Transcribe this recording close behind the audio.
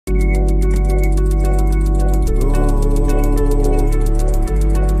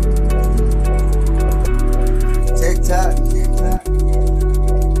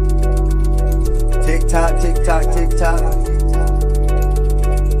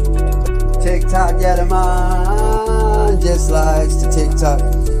TikTok, yeah, the mind just likes to TikTok.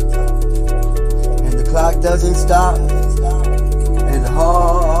 And the clock doesn't stop, and the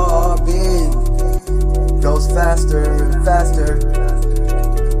heartbeat goes faster and faster,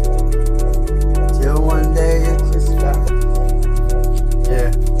 till one day it just stops.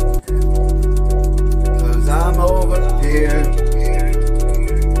 Yeah, 'cause I'm over here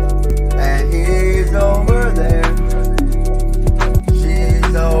and he's over there.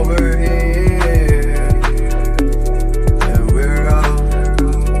 She's over here, and we're all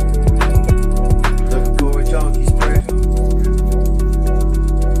looking for a Junkies Prayer.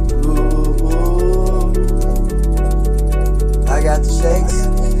 Ooh, I got the shakes,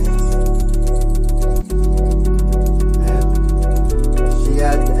 and she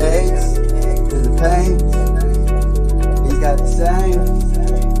got the aches and the pain. He's got the same,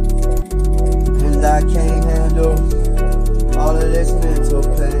 and I can't handle all of this mental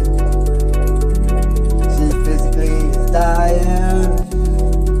pain. She physically is dying,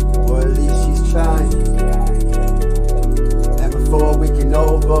 or at least she's trying. And before we can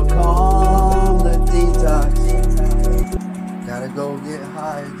overcome the detox, gotta go get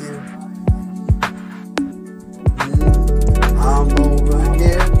high again. I'm over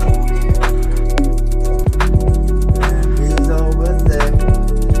here, and he's over there.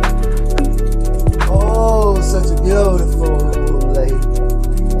 Oh, such a beautiful lady.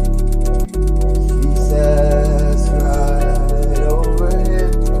 She says right over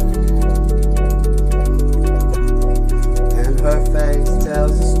here, and her face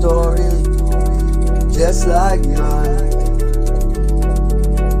tells a story just like mine,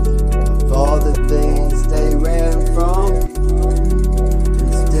 of all the things they ran from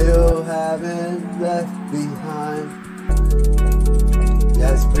and still haven't left behind.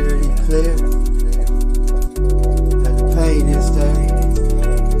 That's pretty clear. Pain is there.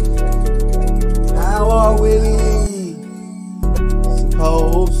 How are we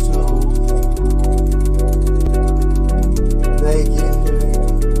supposed to make it here?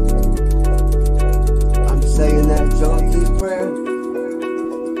 I'm saying that Junkies Prayer,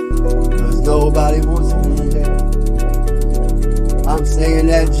 'cause nobody wants me here. I'm saying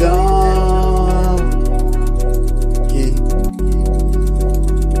that junkie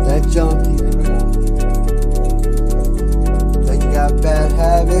prayer. Got bad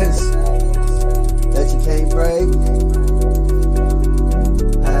habits that you can't break.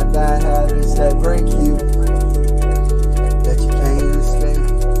 Have bad habits that break you, that you can't escape.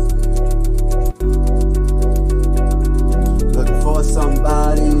 Looking for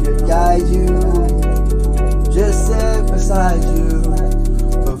somebody to guide you, just sit beside you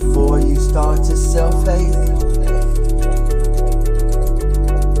before you start to self-hate.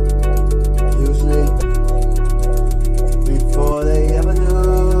 Usually before they ever do,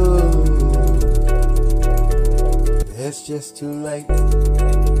 it's just too late.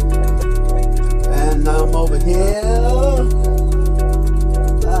 And I'm over here,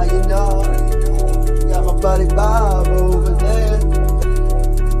 you know, got my buddy Bob over there,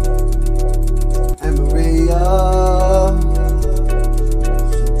 and Maria,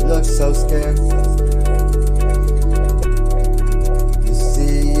 she looks so scared. You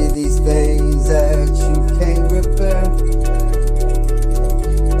see these things that you can't repair.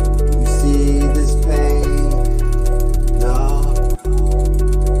 This pain, no,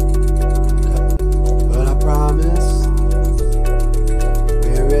 but I promise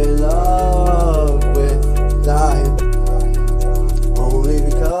we're in love with dying, only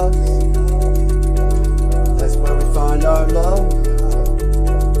because that's where we find our love.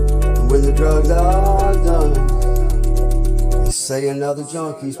 And when the drugs are done, we say another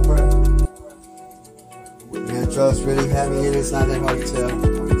Junkies Prayer. Man, drugs really have me, and it's not that hard to tell.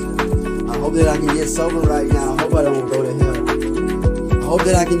 I hope that I can get sober right now. I hope I don't go to hell. I hope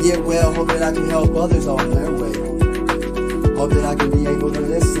that I can get well. I hope that I can help others on their way. I hope that I can be able to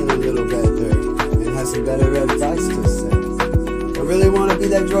listen a little better and have some better advice to say. I really want to be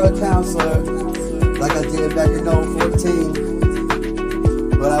that drug counselor like I did back in 2014.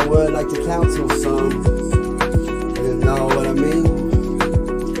 But I would like to counsel some. You know what I mean?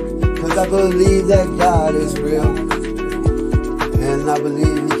 'Cause I believe that God is real, and I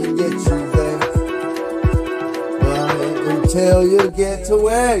believe He can get you there. But until you get to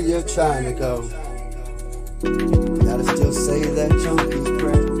where you're trying to go, you gotta still say that Junkies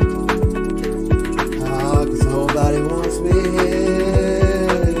Prayer. 'Cause nobody wants me here,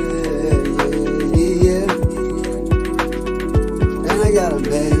 yeah. And I gotta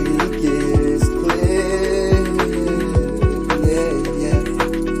make it clear, yeah.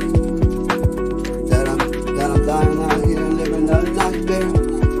 That I'm dying out here living a nightmare.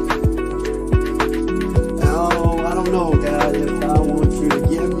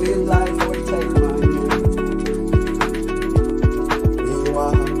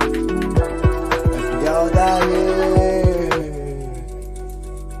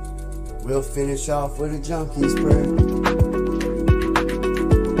 We'll finish off with a Junkies Prayer.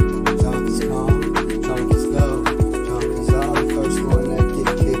 Junkies come, junkies go. Junkies are the first one that get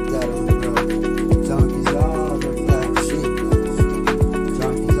kicked out on the road. Junkies are the black sheep.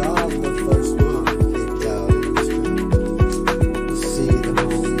 Junkies are the first one kicked out in the street. You see the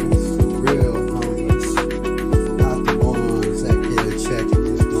homeless, the real homeless, not the ones that get a check and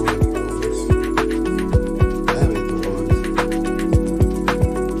just going homeless. That ain't the ones.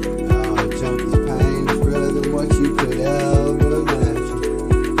 Junkies pain is realer than what you could ever imagine.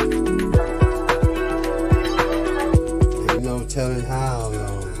 Ain't no telling how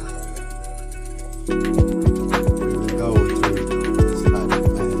long.